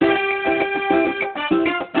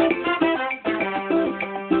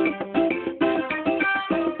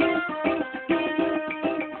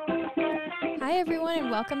everyone, and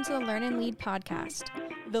welcome to the Learn and Lead podcast.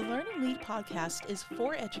 The Learn and Lead podcast is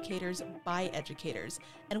for educators by educators,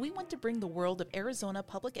 and we want to bring the world of Arizona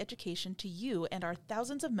public education to you and our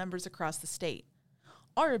thousands of members across the state.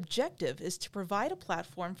 Our objective is to provide a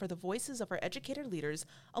platform for the voices of our educator leaders,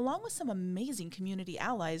 along with some amazing community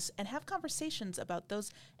allies, and have conversations about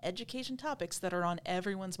those education topics that are on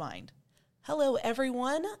everyone's mind. Hello,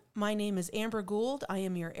 everyone. My name is Amber Gould. I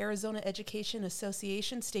am your Arizona Education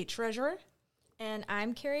Association State Treasurer. And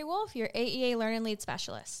I'm Kerry Wolf, your AEA Learn and Lead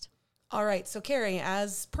Specialist. All right, so Kerry,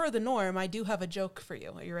 as per the norm, I do have a joke for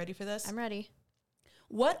you. Are you ready for this? I'm ready.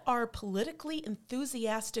 What are politically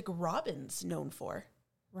enthusiastic robins known for?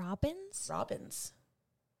 Robins? Robins.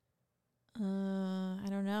 I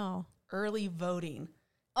don't know. Early voting.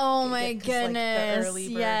 Oh my Like, goodness. the early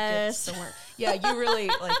bird Yes. gets the worm. Yeah, you really,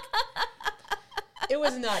 it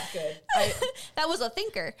was not good. That was a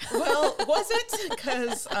thinker. Well, was it?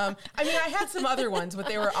 Because, I had some other ones, but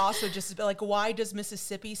they were also just like, why does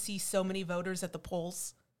Mississippi see so many voters at the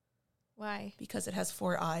polls? Why? Because it has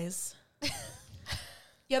 4 eyes.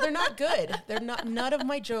 Yeah, they're not good. None of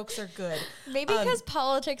my jokes are good. Maybe because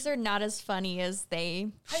politics are not as funny as they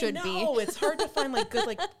should be. I know. It's hard to find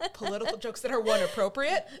good political jokes that are, one,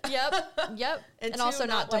 appropriate. Yep. And two, also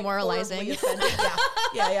not demoralizing.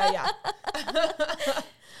 Yeah.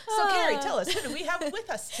 So, Kerry, tell us, who do we have with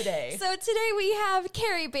us today? So today we have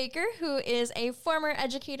Kerry Baker, who is a former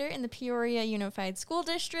educator in the Peoria Unified School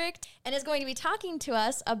District and is going to be talking to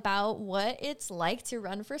us about what it's like to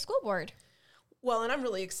run for school board. Well, and I'm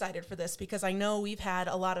really excited for this because I know we've had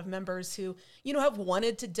a lot of members who, have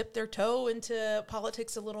wanted to dip their toe into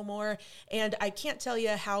politics a little more. And I can't tell you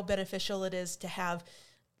how beneficial it is to have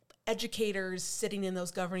educators sitting in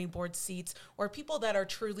those governing board seats or people that are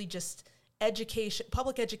truly just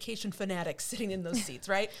public education fanatics sitting in those seats,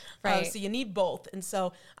 right? Right. So you need both. And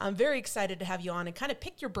so I'm very excited to have you on and kind of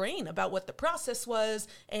pick your brain about what the process was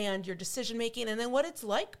and your decision making and then what it's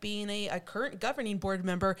like being a current governing board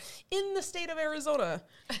member in the state of Arizona.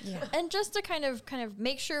 Yeah. And just to kind of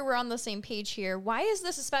make sure we're on the same page here, why is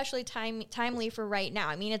this especially timely for right now?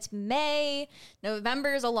 I mean, it's May,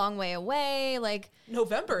 November is a long way away.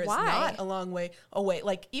 November is why? Not a long way away.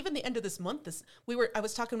 Even the end of this month, I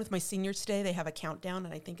was talking with my seniors today. They have a countdown,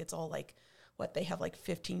 and I think it's all they have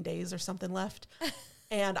 15 days or something left.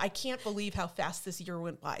 And I can't believe how fast this year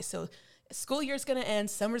went by. So school year's going to end,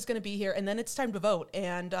 summer's going to be here, and then it's time to vote.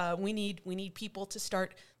 And we need people to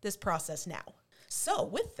start this process now. So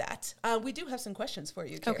with that, we do have some questions for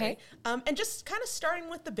you, Kerry. Okay. And just kind of starting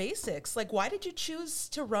with the basics, why did you choose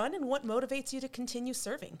to run and what motivates you to continue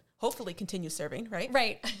serving? Hopefully continue serving, right?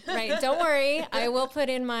 Right. Don't worry. I will put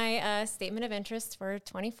in my statement of interest for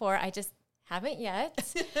 24. I just haven't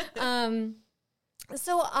yet.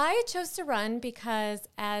 So I chose to run because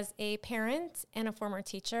as a parent and a former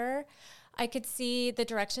teacher, I could see the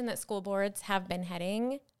direction that school boards have been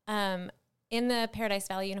heading. In the Paradise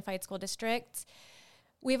Valley Unified School District,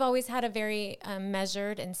 we've always had a very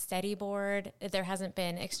measured and steady board. There hasn't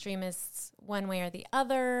been extremists one way or the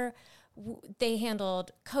other. They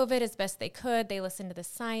handled COVID as best they could. They listened to the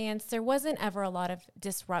science. There wasn't ever a lot of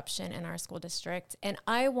disruption in our school district, and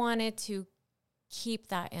I wanted to keep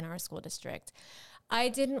that in our school district. I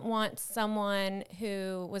didn't want someone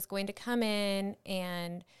who was going to come in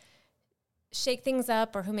and shake things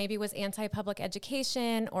up or who maybe was anti-public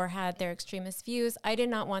education or had their extremist views. I did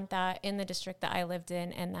not want that in the district that I lived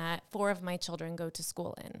in and that 4 of my children go to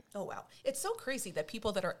school in. Oh, wow. It's so crazy that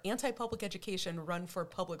people that are anti-public education run for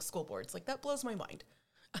public school boards. That blows my mind.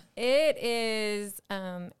 It is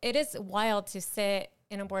wild to sit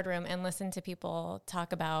in a boardroom and listen to people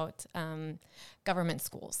talk about government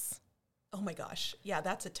schools. Oh my gosh. Yeah,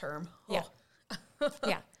 that's a term. Yeah. Oh.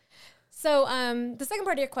 Yeah. So the second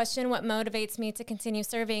part of your question, what motivates me to continue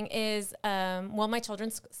serving is, my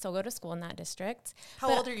children still go to school in that district.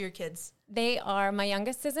 How old are your kids? My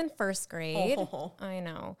youngest is in first grade. Oh. I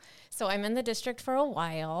know. So I'm in the district for a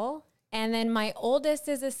while. And then my oldest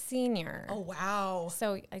is a senior. Oh, wow.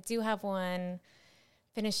 So I do have one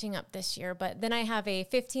finishing up this year. But then I have a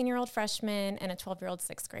 15-year-old freshman and a 12-year-old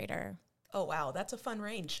sixth grader. Oh, wow. That's a fun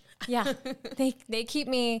range. Yeah. They keep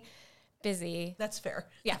me busy. That's fair.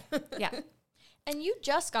 Yeah. And you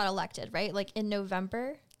just got elected, right? In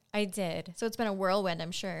November? I did. So it's been a whirlwind,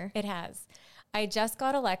 I'm sure. It has. I just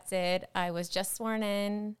got elected. I was just sworn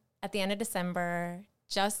in at the end of December,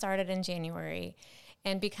 just started in January.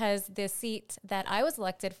 And because the seat that I was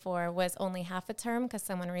elected for was only half a term because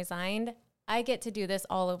someone resigned, I get to do this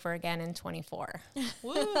all over again in 24.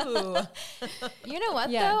 Woo. You know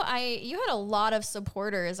what, though? You had a lot of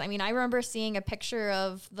supporters. I mean, I remember seeing a picture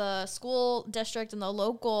of the school district and the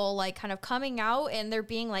local, like, kind of coming out, and there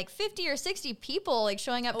being like 50 or 60 people like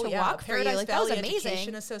showing up to walk for you. Like, that was amazing.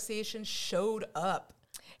 Education Association showed up.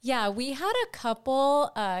 Yeah, we had a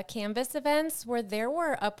couple Canvas events where there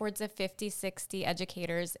were upwards of 50, 60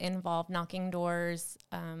 educators involved, knocking doors,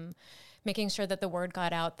 making sure that the word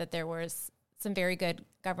got out that there was some very good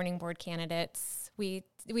governing board candidates. We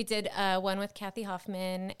did one with Kathy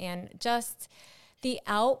Hoffman, and just the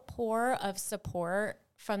outpour of support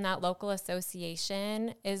from that local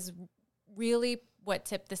association is really what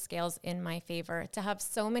tipped the scales in my favor. To have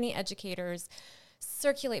so many educators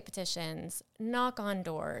circulate petitions, knock on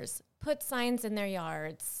doors, put signs in their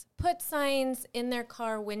yards, put signs in their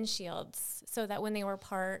car windshields so that when they were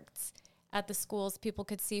parked at the schools, people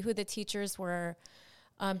could see who the teachers were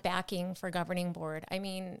backing for governing board. I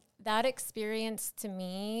mean, that experience to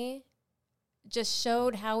me just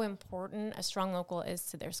showed how important a strong local is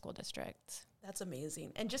to their school district. That's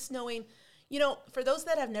amazing. And just knowing, for those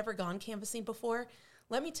that have never gone canvassing before,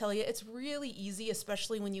 let me tell you, it's really easy,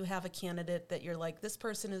 especially when you have a candidate that you're like, this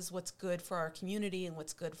person is what's good for our community and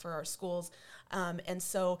what's good for our schools. And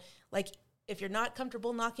so, like, if you're not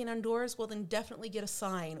comfortable knocking on doors, well, then definitely get a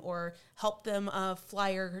sign or help them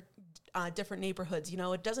flyer different neighborhoods.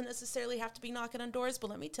 It doesn't necessarily have to be knocking on doors, but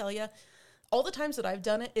let me tell you, all the times that I've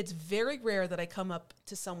done it, it's very rare that I come up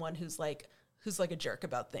to someone who's like a jerk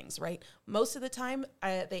about things, right? Most of the time,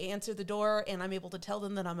 they answer the door, and I'm able to tell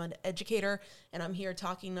them that I'm an educator, and I'm here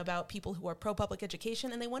talking about people who are pro-public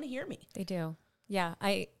education, and they want to hear me. They do. Yeah,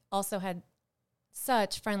 I also had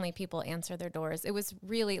such friendly people answer their doors. It was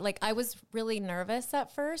really, I was really nervous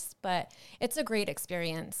at first, but it's a great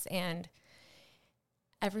experience, and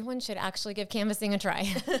everyone should actually give canvassing a try.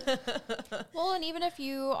 Well, and even if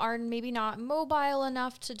you are maybe not mobile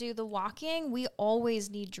enough to do the walking, we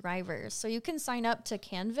always need drivers. So you can sign up to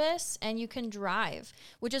Canvas and you can drive,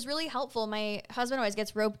 which is really helpful. My husband always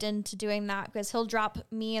gets roped into doing that because he'll drop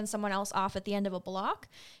me and someone else off at the end of a block,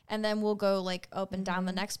 and then we'll go like up and down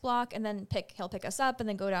the next block, and then he'll pick us up and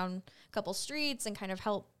then go down a couple streets and kind of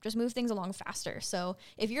help just move things along faster. So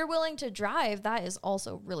if you're willing to drive, that is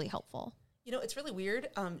also really helpful. It's really weird.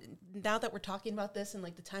 Now that we're talking about this and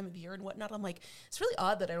like the time of year and whatnot, I'm like, it's really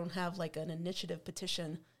odd that I don't have like an initiative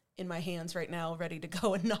petition in my hands right now, ready to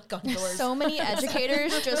go and knock on doors. So many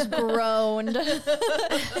educators just groaned.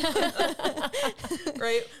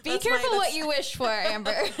 Right? Be careful what you wish for,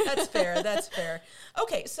 Amber. That's fair. That's fair.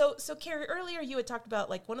 Okay. So Kerry, earlier you had talked about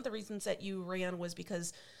like one of the reasons that you ran was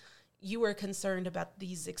because you were concerned about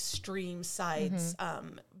these extreme sides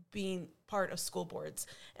being part of school boards.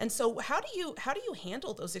 And so how do you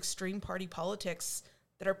handle those extreme party politics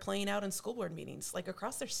that are playing out in school board meetings, like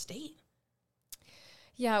across their state?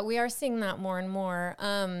 Yeah, we are seeing that more and more.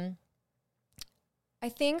 I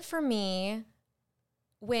think for me,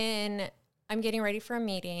 when I'm getting ready for a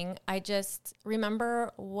meeting, I just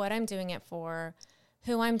remember what I'm doing it for,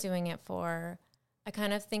 who I'm doing it for. I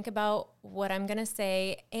kind of think about what I'm going to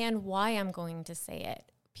say and why I'm going to say it.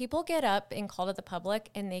 People get up and call to the public,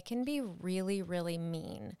 and they can be really, really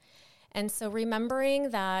mean. And so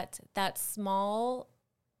remembering that small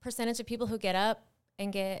percentage of people who get up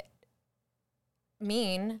and get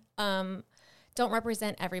mean don't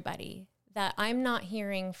represent everybody, that I'm not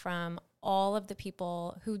hearing from all of the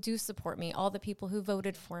people who do support me, all the people who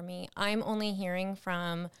voted for me. I'm only hearing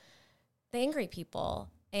from the angry people.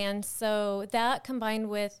 And so that, combined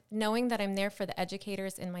with knowing that I'm there for the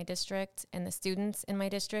educators in my district and the students in my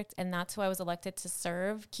district, and that's who I was elected to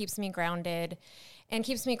serve, keeps me grounded and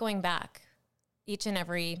keeps me going back each and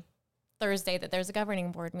every Thursday that there's a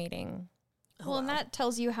governing board meeting. Well, and that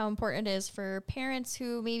tells you how important it is for parents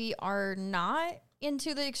who maybe are not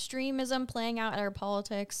into the extremism playing out at our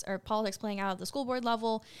politics, or politics playing out at the school board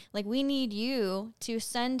level. Like, we need you to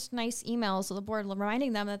send nice emails to the board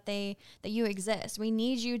reminding them that you exist. We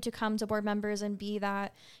need you to come to board members and be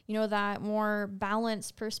that, that more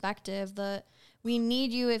balanced perspective. We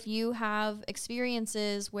need you if you have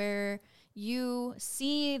experiences where you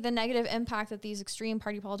see the negative impact that these extreme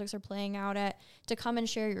party politics are playing out at, to come and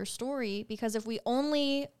share your story. Because if we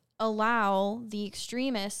only allow the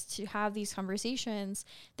extremists to have these conversations,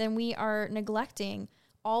 then we are neglecting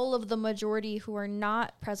all of the majority who are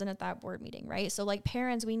not present at that board meeting, right? So like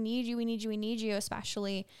parents, we need you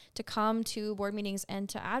especially to come to board meetings and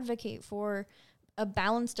to advocate for a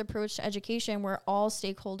balanced approach to education where all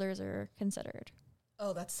stakeholders are considered.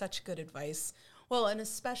 Oh, that's such good advice. Well, and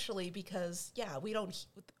especially because, we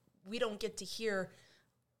don't get to hear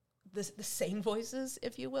the sane voices,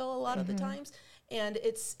 if you will, a lot of the times. And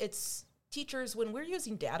it's teachers, when we're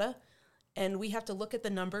using data and we have to look at the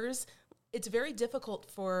numbers, it's very difficult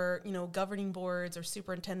for, governing boards or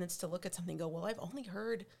superintendents to look at something and go, well, I've only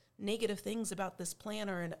heard negative things about this plan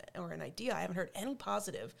or an idea. I haven't heard any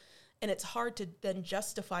positive. And it's hard to then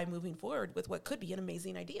justify moving forward with what could be an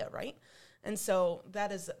amazing idea, right? And so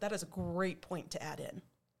that is a great point to add in.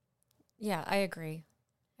 Yeah, I agree.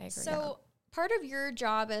 So part of your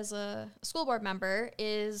job as a school board member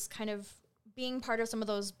is kind of being part of some of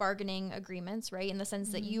those bargaining agreements, right? In the sense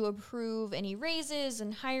that you approve any raises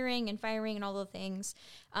and hiring and firing and all the things.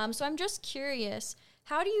 So I'm just curious,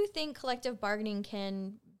 how do you think collective bargaining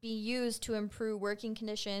can be used to improve working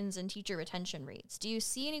conditions and teacher retention rates? Do you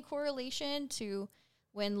see any correlation to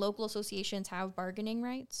when local associations have bargaining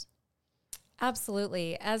rights?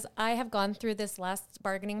 Absolutely. As I have gone through this last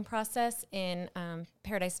bargaining process in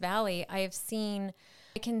Paradise Valley, I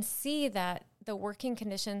can see that the working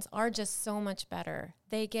conditions are just so much better.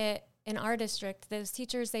 They get, in our district, those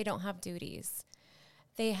teachers, they don't have duties.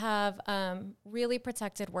 They have really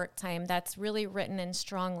protected work time that's really written in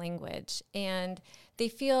strong language, and they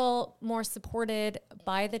feel more supported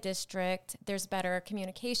by the district. There's better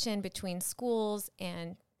communication between schools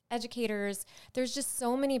and educators. There's just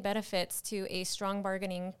so many benefits to a strong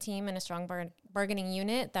bargaining team and a strong bargaining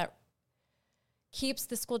unit that keeps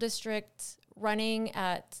the school district running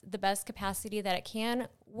at the best capacity that it can,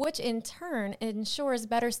 which in turn ensures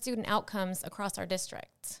better student outcomes across our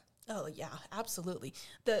district. Oh yeah, absolutely.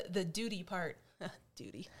 The duty part, the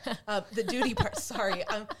duty part. Sorry,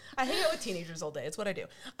 I hang out with teenagers all day. It's what I do.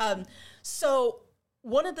 So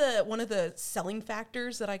one of the selling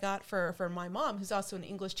factors that I got for my mom, who's also an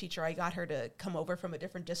English teacher, I got her to come over from a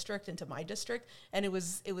different district into my district, and it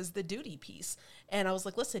was the duty piece. And I was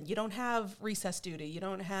like, listen, you don't have recess duty, you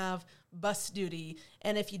don't have bus duty,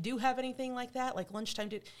 and if you do have anything like that, like lunchtime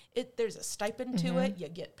duty, there's a stipend to it. You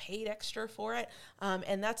get paid extra for it,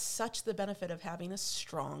 and that's such the benefit of having a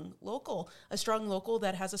strong local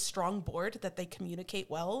that has a strong board that they communicate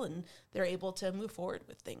well and they're able to move forward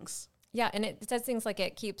with things. Yeah, and it does things like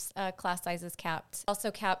it keeps class sizes capped.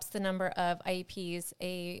 Also caps the number of IEPs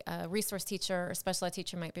a resource teacher or special ed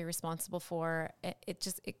teacher might be responsible for. It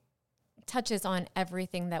touches on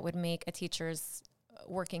everything that would make a teacher's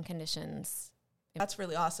working conditions. That's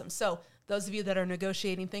really awesome. So those of you that are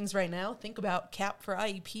negotiating things right now, think about cap for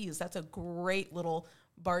IEPs. That's a great little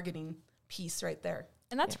bargaining piece right there.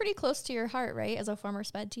 And that's pretty close to your heart, right, as a former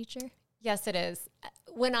SPED teacher? Yes, it is.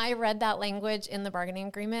 When I read that language in the bargaining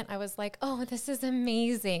agreement, I was like, oh, this is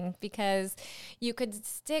amazing, because you could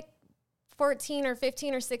stick 14 or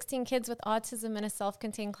 15 or 16 kids with autism in a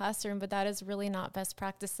self-contained classroom, but that is really not best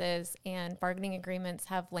practices. And bargaining agreements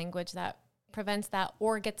have language that prevents that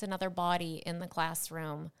or gets another body in the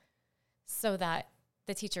classroom so that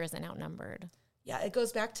the teacher isn't outnumbered. Yeah, it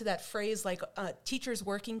goes back to that phrase, like teachers'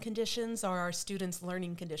 working conditions are our students'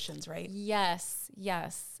 learning conditions, right? Yes,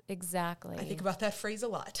 exactly. I think about that phrase a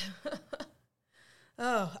lot.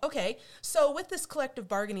 Oh, okay. So with this collective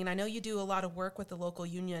bargaining, I know you do a lot of work with the local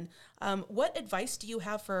union. What advice do you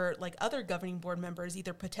have for like other governing board members,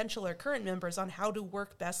 either potential or current members, on how to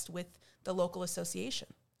work best with the local association?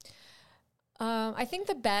 I think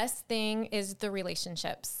the best thing is the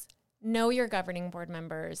relationships. Know your governing board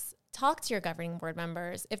members. Talk to your governing board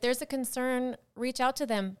members. If there's a concern, reach out to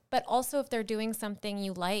them. But also if they're doing something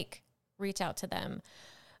you like, reach out to them.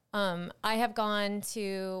 I have gone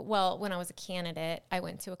to, when I was a candidate, I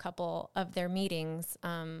went to a couple of their meetings.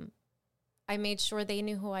 I made sure they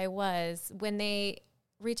knew who I was. When they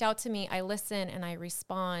reach out to me, I listen and I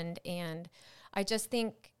respond. And I just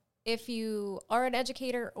think if you are an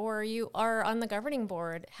educator or you are on the governing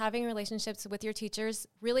board, having relationships with your teachers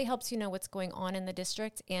really helps you know what's going on in the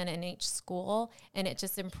district and in each school, and it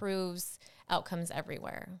just improves outcomes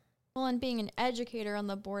everywhere. Well, and being an educator on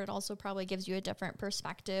the board, it also probably gives you a different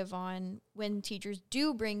perspective on when teachers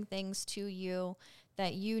do bring things to you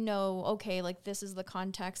that you know, okay, like this is the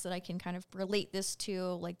context that I can kind of relate this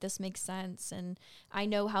to, like this makes sense, and I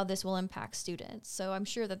know how this will impact students. So I'm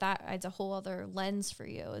sure that adds a whole other lens for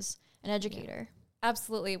you as an educator. Yeah.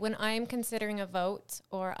 Absolutely. When I'm considering a vote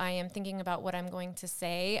or I am thinking about what I'm going to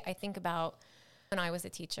say, I think about when I was a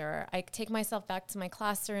teacher. I take myself back to my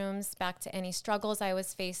classrooms, back to any struggles I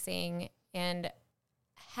was facing, and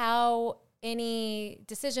how any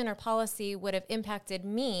decision or policy would have impacted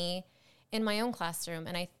me in my own classroom.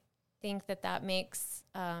 And I think that makes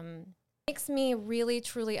me really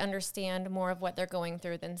truly understand more of what they're going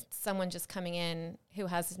through than someone just coming in who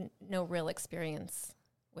has no real experience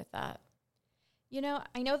with that.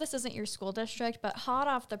 I know this isn't your school district, but hot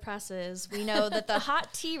off the presses, we know that the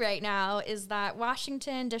hot tea right now is that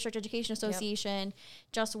Washington District Education Association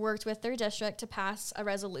just worked with their district to pass a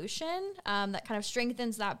resolution that kind of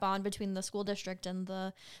strengthens that bond between the school district and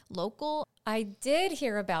the local. I did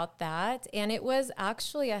hear about that, and it was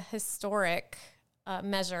actually a historic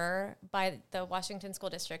measure by the Washington School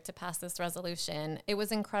District to pass this resolution. It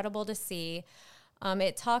was incredible to see.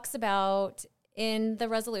 It talks about in the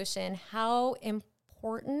resolution how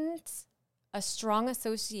important a strong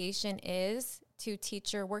association is to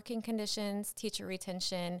teacher working conditions, teacher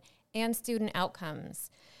retention, and student outcomes.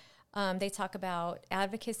 They talk about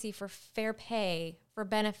advocacy for fair pay, for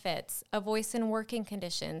benefits, a voice in working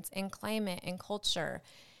conditions, and climate and culture.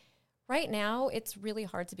 Right now, it's really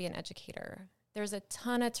hard to be an educator. There's a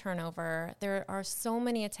ton of turnover. There are so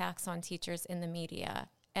many attacks on teachers in the media.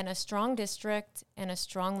 And a strong district and a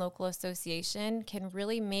strong local association can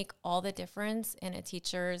really make all the difference in a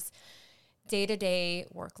teacher's day-to-day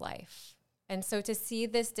work life. And so to see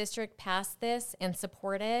this district pass this and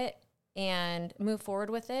support it and move forward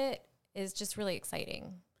with it is just really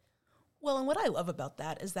exciting. Well, and what I love about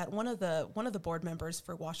that is that one of the board members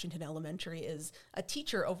for Washington Elementary is a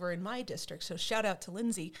teacher over in my district. So shout out to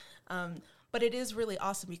Lindsay. But it is really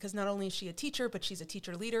awesome because not only is she a teacher, but she's a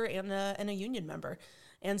teacher leader and a union member.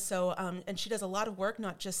 And so, and she does a lot of work,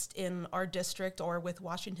 not just in our district or with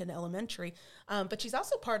Washington Elementary, but she's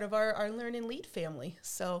also part of our Learn and Lead family.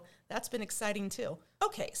 So that's been exciting too.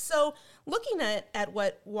 Okay, so looking at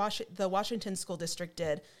what the Washington School District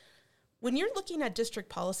did, when you're looking at district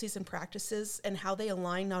policies and practices and how they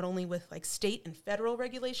align not only with like state and federal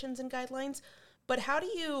regulations and guidelines, but how do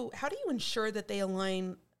you ensure that they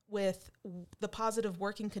align with the positive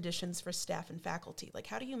working conditions for staff and faculty? Like,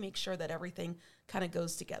 how do you make sure that everything kind of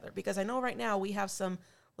goes together? Because I know right now we have some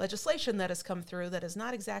legislation that has come through that is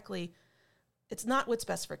not exactly, it's not what's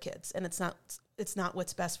best for kids, and it's not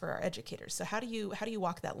what's best for our educators. So how do you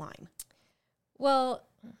walk that line? Well,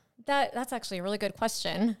 that's actually a really good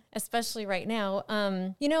question, especially right now.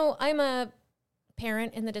 I'm a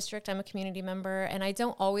parent in the district. I'm a community member, and I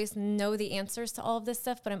don't always know the answers to all of this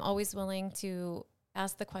stuff, but I'm always willing to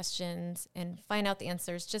ask the questions and find out the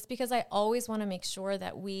answers, just because I always want to make sure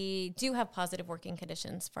that we do have positive working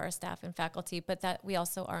conditions for our staff and faculty, but that we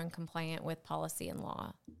also are in compliant with policy and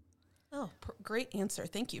law. Oh, great answer.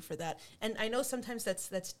 Thank you for that. And I know sometimes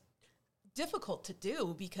that's difficult to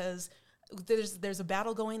do because there's a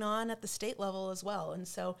battle going on at the state level as well. And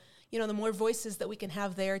so, the more voices that we can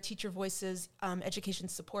have there, teacher voices, education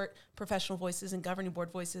support, professional voices, and governing board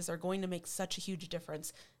voices are going to make such a huge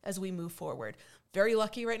difference as we move forward. Very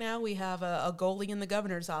lucky right now we have a goalie in the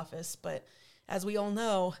governor's office, but as we all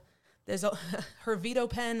know, her veto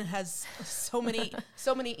pen has so many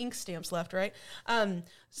ink stamps left, right?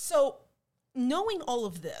 So knowing all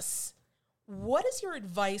of this, what is your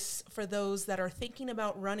advice for those that are thinking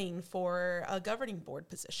about running for a governing board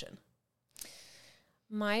position?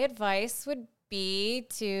 My advice would be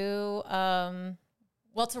to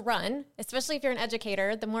run, especially if you're an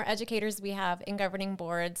educator. The more educators we have in governing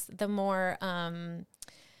boards, the more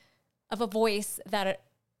of a voice that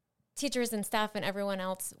teachers and staff and everyone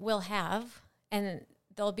else will have, and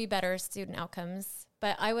there'll be better student outcomes.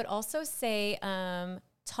 But I would also say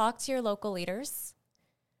talk to your local leaders.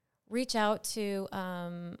 Reach out to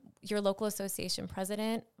your local association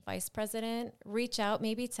president, vice president. Reach out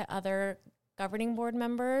maybe to other governing board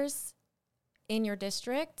members in your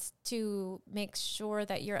district to make sure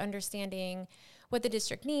that you're understanding what the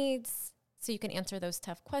district needs so you can answer those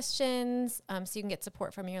tough questions, so you can get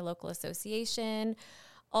support from your local association.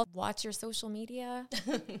 I'll watch your social media.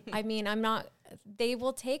 They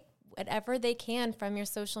will take whatever they can from your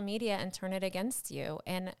social media and turn it against you.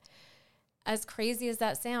 And as crazy as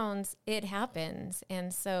that sounds, it happens.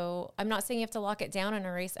 And so I'm not saying you have to lock it down and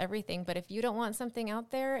erase everything, but if you don't want something out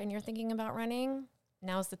there and you're thinking about running,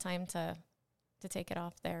 now's the time to take it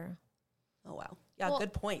off there. Oh, wow. Yeah,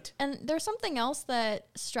 good point. And there's something else that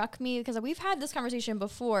struck me, because we've had this conversation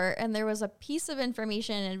before, and there was a piece of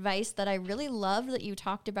information and advice that I really loved that you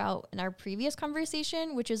talked about in our previous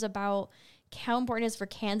conversation, which is about how important it is for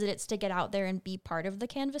candidates to get out there and be part of the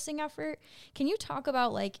canvassing effort. Can you talk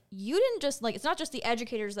about, you didn't just, it's not just the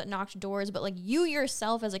educators that knocked doors, but, you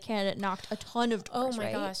yourself as a candidate knocked a ton of doors, Oh, my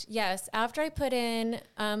right? gosh. Yes. After I put in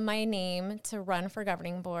my name to run for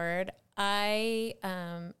governing board, I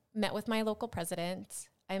met with my local president.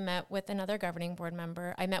 I met with another governing board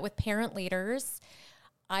member. I met with parent leaders.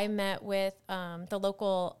 I met with the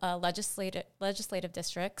local legislative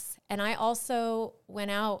districts. And I also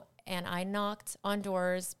went out and I knocked on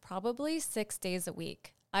doors probably 6 days a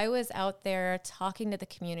week. I was out there talking to the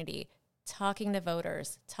community, talking to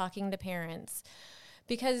voters, talking to parents,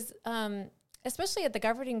 because especially at the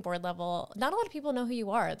governing board level, not a lot of people know who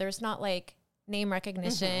you are. There's not like name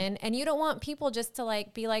recognition, and you don't want people just to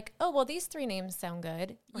like be like, oh, well, these 3 names sound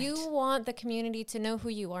good. Right. You want the community to know who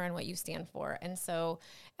you are and what you stand for. And so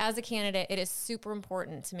as a candidate, it is super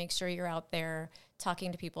important to make sure you're out there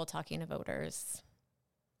talking to people, talking to voters.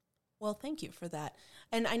 Well, thank you for that.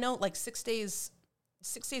 And I know like 6 days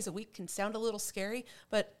a week can sound a little scary,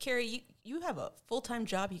 but Kerry, you have a full-time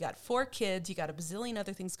job. You got 4 kids. You got a bazillion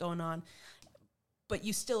other things going on, but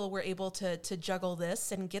you still were able to juggle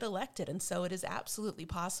this and get elected. And so it is absolutely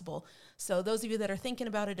possible. So those of you that are thinking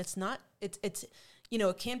about it, it's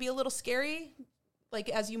it can be a little scary, like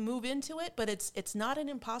as you move into it, but it's not an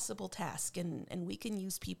impossible task. And we can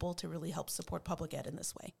use people to really help support public ed in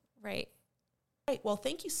this way. Right. Right. Well,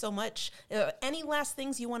 thank you so much. Any last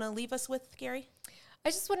things you want to leave us with, Kerry? I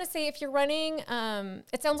just want to say, if you're running,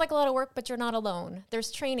 it sounds like a lot of work, but you're not alone.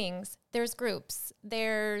 There's trainings, there's groups,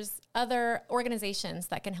 there's other organizations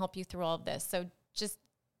that can help you through all of this. So just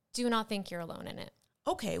do not think you're alone in it.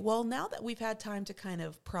 Okay, well, now that we've had time to kind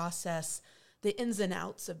of process the ins and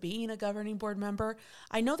outs of being a governing board member,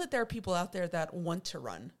 I know that there are people out there that want to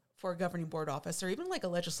run for a governing board office or even like a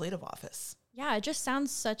legislative office. Yeah, it just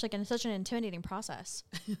sounds such an intimidating process.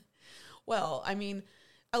 Well, I mean,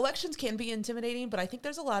 elections can be intimidating, but I think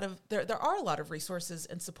there are a lot of resources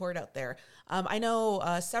and support out there. I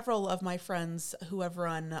know several of my friends who have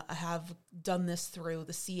run have done this through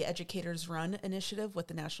the See Educators Run initiative with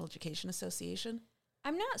the National Education Association.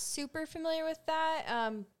 I'm not super familiar with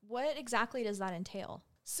that. What exactly does that entail?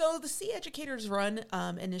 So the See Educators Run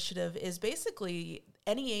initiative is basically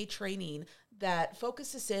NEA training that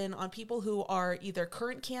focuses in on people who are either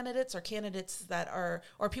current candidates or candidates that are,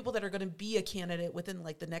 or people that are going to be a candidate within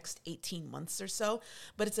like the next 18 months or so.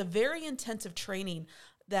 But it's a very intensive training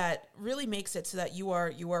that really makes it so that you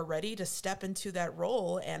are ready to step into that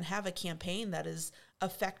role and have a campaign that is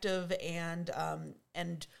effective and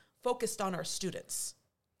focused on our students.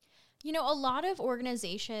 You know, a lot of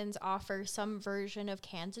organizations offer some version of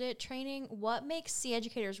candidate training. What makes See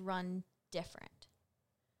Educators Run different?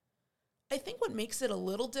 I think what makes it a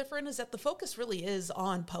little different is that the focus really is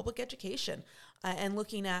on public education and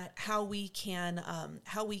looking at how we can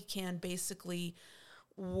basically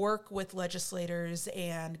work with legislators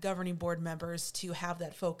and governing board members to have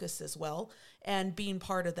that focus as well and being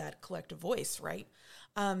part of that collective voice, right?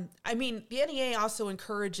 I mean, the NEA also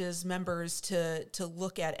encourages members to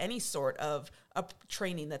look at any sort of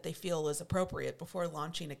training that they feel is appropriate before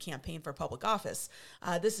launching a campaign for public office.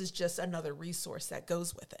 This is just another resource that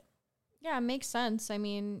goes with it. Yeah, it makes sense. I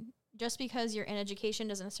mean, just because you're in education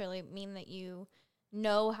doesn't necessarily mean that you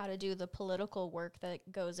know how to do the political work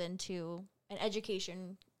that goes into an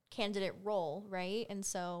education candidate role, right? And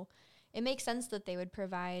so it makes sense that they would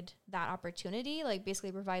provide that opportunity, like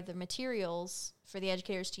basically provide the materials for the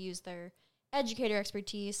educators to use their educator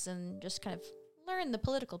expertise and just kind of learn the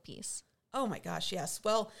political piece. Oh my gosh, yes.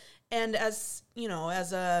 Well, and as, you know,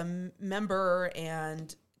 as a member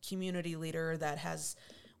and community leader that has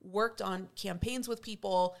worked on campaigns with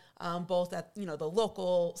people, both at, you know, the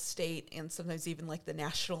local, state, and sometimes even like the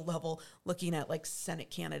national level, looking at like Senate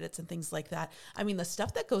candidates and things like that. I mean, the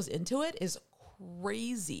stuff that goes into it is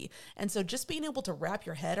crazy. And so just being able to wrap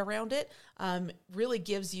your head around it really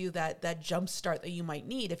gives you that jump start that you might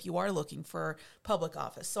need if you are looking for public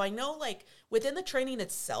office. So I know like within the training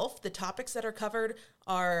itself, the topics that are covered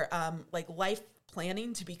are like life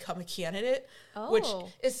planning to become a candidate, which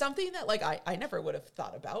is something that like I never would have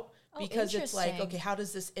thought about because it's like, okay, how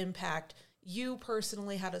does this impact you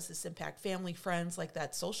personally? How does this impact family, friends, like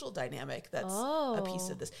that social dynamic? That's a piece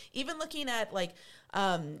of this. Even looking at like,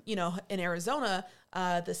 you know, in Arizona,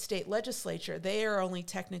 the state legislature, they are only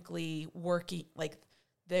technically working like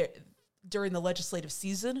they're during the legislative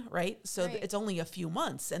season, right? So it's only a few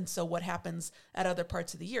months. And so what happens at other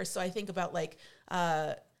parts of the year? So I think about like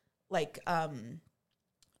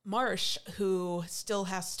Marsh, who still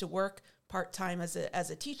has to work part-time as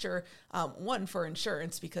a teacher, one, for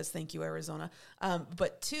insurance, because thank you, Arizona,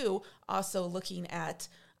 but two, also looking at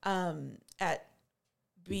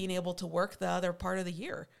being able to work the other part of the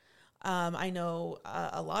year. I know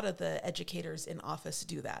a lot of the educators in office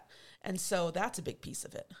do that. And so that's a big piece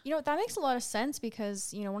of it. You know, that makes a lot of sense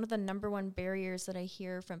because, you know, one of the number one barriers that I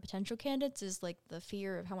hear from potential candidates is like the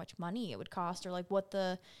fear of how much money it would cost or like what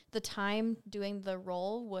the time doing the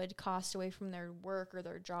role would cost away from their work or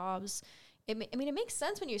their jobs. I mean, it makes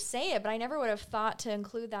sense when you say it, but I never would have thought to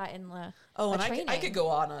include that in the I could go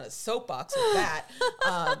on a soapbox with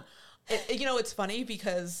that. You know, it's funny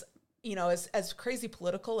because you know, as crazy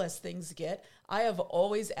political as things get, I have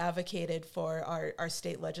always advocated for our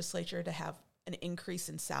state legislature to have an increase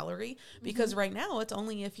in salary, because right now it's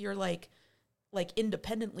only if you're like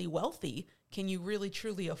independently wealthy can you really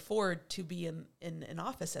truly afford to be in an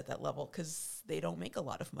office at that level, because they don't make a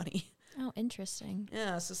lot of money. Oh, interesting.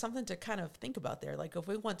 Yeah, so something to kind of think about there. Like if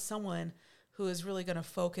we want someone who is really going to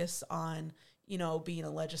focus on, you know, being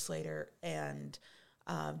a legislator and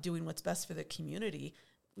doing what's best for the community,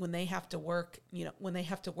 when they have to work, you know, when they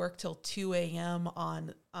have to work till 2 a.m.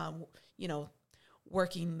 on, you know,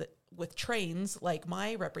 working with trains like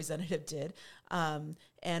my representative did,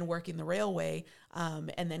 and working the railway,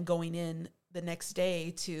 and then going in the next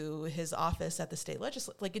day to his office at the state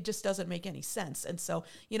legislature, like it just doesn't make any sense. And so,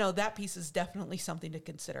 you know, that piece is definitely something to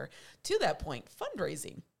consider. To that point,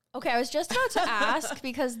 fundraising. Okay, I was just about to ask,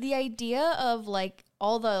 because the idea of like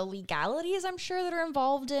all the legalities I'm sure that are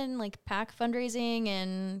involved in like PAC fundraising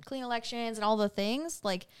and clean elections and all the things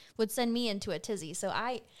like would send me into a tizzy. So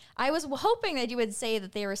I was hoping that you would say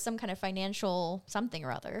that there was some kind of financial something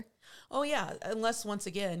or other. Oh yeah, unless once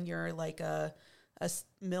again you're like a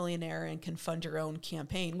millionaire and can fund your own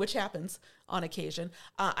campaign, which happens on occasion.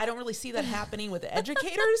 I don't really see that happening with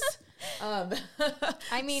educators.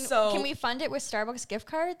 I mean, so, can we fund it with Starbucks gift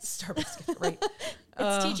cards? Starbucks gift, right?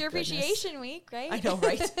 It's Teacher Appreciation Week, right? I know,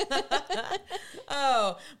 right?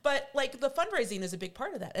 But like the fundraising is a big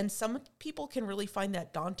part of that. And some people can really find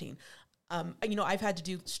that daunting. You know, I've had to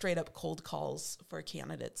do straight up cold calls for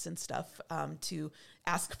candidates and stuff, to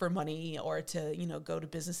ask for money or to, you know, go to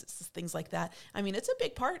businesses, things like that. I mean, it's a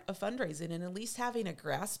big part of fundraising, and at least having a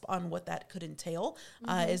grasp on what that could entail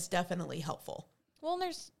is definitely helpful. Well, and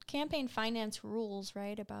there's campaign finance rules,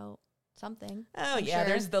 right, about something. Oh, I'm yeah, sure.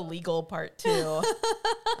 there's the legal part too. Oh,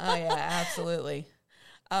 yeah, absolutely.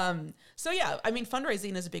 So, yeah, I mean,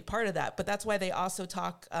 fundraising is a big part of that, but that's why they also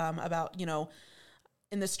talk about, you know,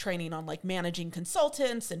 in this training on like managing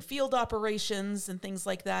consultants and field operations and things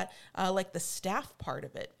like that, like the staff part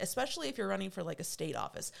of it, especially if you're running for like a state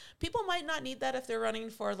office. People might not need that if they're running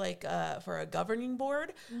for like for a governing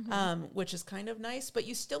board, which is kind of nice, but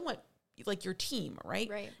you still want like your team, right?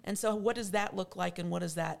 Right. And so what does that look like, and what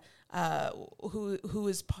is that, who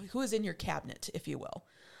is in your cabinet, if you will?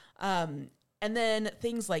 And then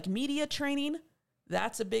things like media training,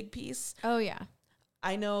 that's a big piece. Oh, yeah.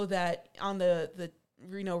 I know that on the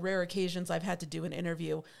you know, rare occasions I've had to do an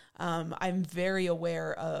interview, I'm very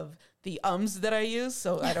aware of the ums that I use.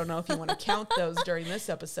 So I don't know if you want to count those during this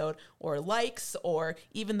episode, or likes, or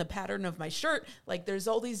even the pattern of my shirt. Like there's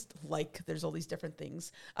all these different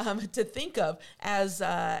things to think of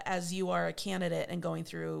as you are a candidate and going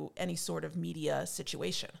through any sort of media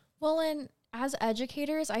situation. Well, and as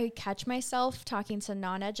educators, I catch myself talking to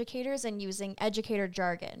non-educators and using educator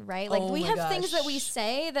jargon, right? Like we have things that we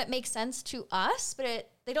say that make sense to us,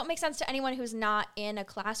 but they don't make sense to anyone who's not in a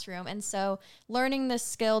classroom. And so learning this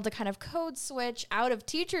skill to kind of code switch out of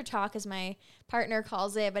teacher talk, as my partner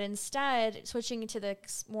calls it, but instead switching to the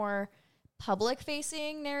more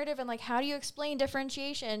public-facing narrative, and like, how do you explain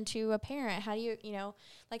differentiation to a parent? How do you,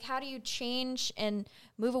 how do you change and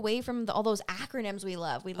move away from all those acronyms we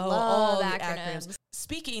love? We love acronyms.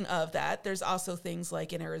 Speaking of that, there's also things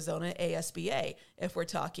like in Arizona, ASBA, if we're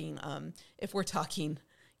talking,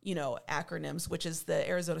 acronyms, which is the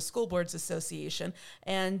Arizona School Boards Association.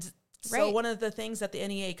 And so one of the things that the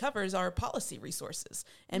NEA covers are policy resources,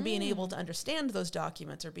 and being able to understand those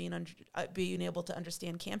documents, or being able to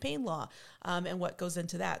understand campaign law and what goes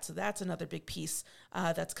into that. So that's another big piece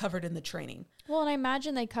that's covered in the training. Well, and I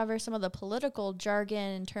imagine they cover some of the political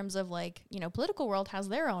jargon in terms of like, political world has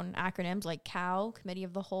their own acronyms like COW, Committee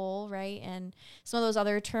of the Whole, right? And some of those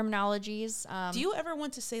other terminologies. Do you ever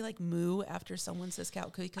want to say like moo after someone says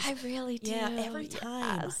COW? I really do. Yeah, every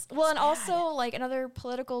time. Yes. Well, and also like another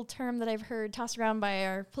political term that I've heard tossed around by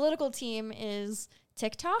our political team is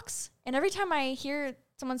TikToks. And every time I hear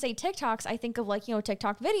someone say TikToks, I think of like,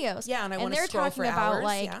 TikTok videos. Yeah, and I want to they're scroll talking for about hours,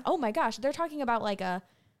 like, yeah. oh my gosh, they're talking about like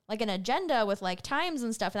an agenda with like times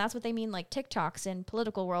and stuff. And that's what they mean, like TikToks in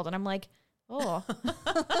political world. And I'm like, oh,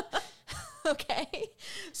 okay.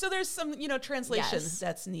 So there's some, translation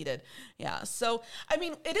that's needed. Yeah. So, I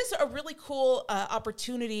mean, it is a really cool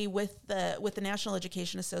opportunity with the National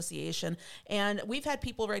Education Association. And we've had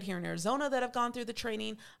people right here in Arizona that have gone through the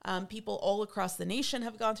training. People all across the nation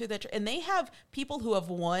have gone through that. And they have people who have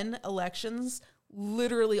won elections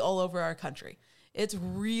literally all over our country. It's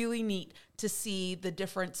really neat to see the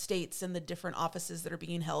different states and the different offices that are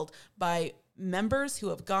being held by members who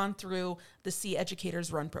have gone through the See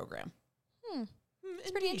Educators Run program.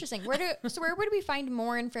 It's pretty interesting. Where would we find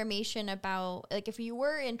more information about, like, if you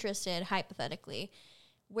were interested, hypothetically,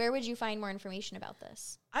 where would you find more information about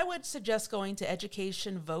this? I would suggest going to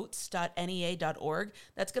educationvotes.nea.org.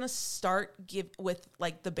 That's going to start with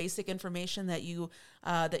like the basic information that you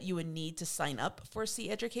would need to sign up for See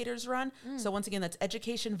Educators Run. So once again, that's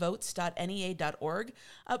educationvotes.nea.org.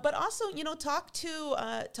 But also, talk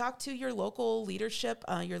to your local leadership,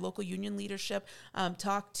 your local union leadership.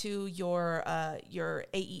 Talk to your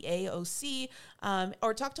AEAOC,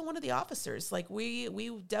 or talk to one of the officers. Like we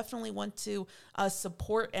definitely want to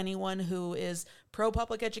support anyone who is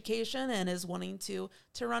pro-public education and is wanting to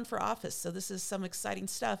run for office. So this is some exciting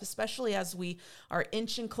stuff, especially as we are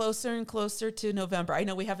inching closer and closer to November. I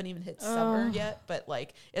know we haven't even hit summer yet, but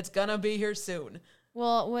like it's gonna be here soon.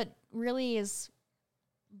 Well, what really is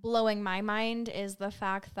blowing my mind is the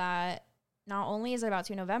fact that not only is it about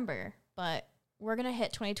to November, but we're going to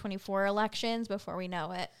hit 2024 elections before we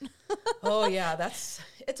know it. Oh yeah,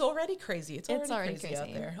 it's already crazy. It's already crazy out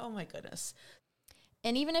crazy there. Oh my goodness.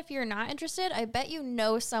 And even if you're not interested, I bet you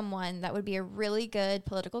know someone that would be a really good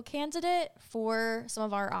political candidate for some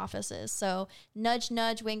of our offices. So nudge,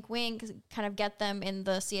 nudge, wink, wink, kind of get them in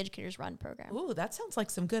the See Educators Run program. Ooh, that sounds like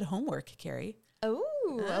some good homework, Kerry. Oh,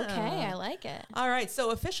 okay. I like it. All right. So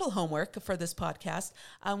official homework for this podcast.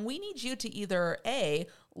 We need you to either A,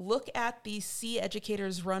 look at the See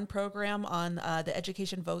Educators Run program on the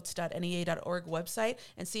educationvotes.nea.org website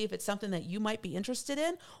and see if it's something that you might be interested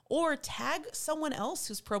in, or tag someone else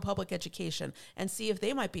who's pro-public education and see if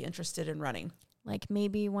they might be interested in running. Like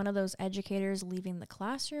maybe one of those educators leaving the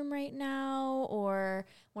classroom right now, or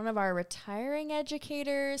one of our retiring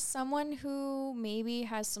educators, someone who maybe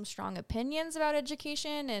has some strong opinions about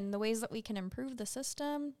education and the ways that we can improve the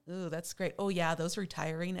system. Ooh, that's great. Oh yeah, those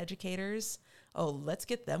retiring educators. Oh, let's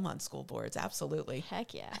get them on school boards. Absolutely.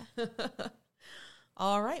 Heck yeah.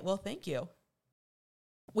 All right. Well, thank you.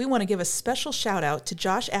 We want to give a special shout out to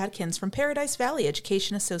Josh Adkins from Paradise Valley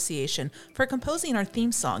Education Association for composing our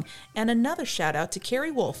theme song, and another shout out to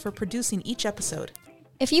Carrie Wolf for producing each episode.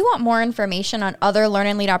 If you want more information on other Learn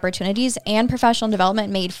and Lead opportunities and professional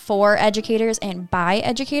development made for educators and by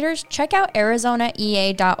educators, check out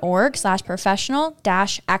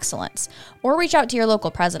arizonaea.org/professional-excellence or reach out to your local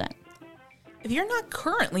president. If you're not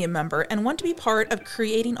currently a member and want to be part of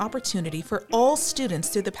creating opportunity for all students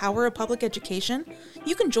through the power of public education,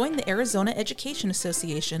 you can join the Arizona Education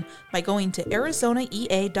Association by going to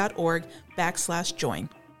arizonaea.org/join.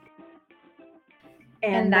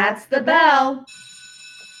 And that's the bell.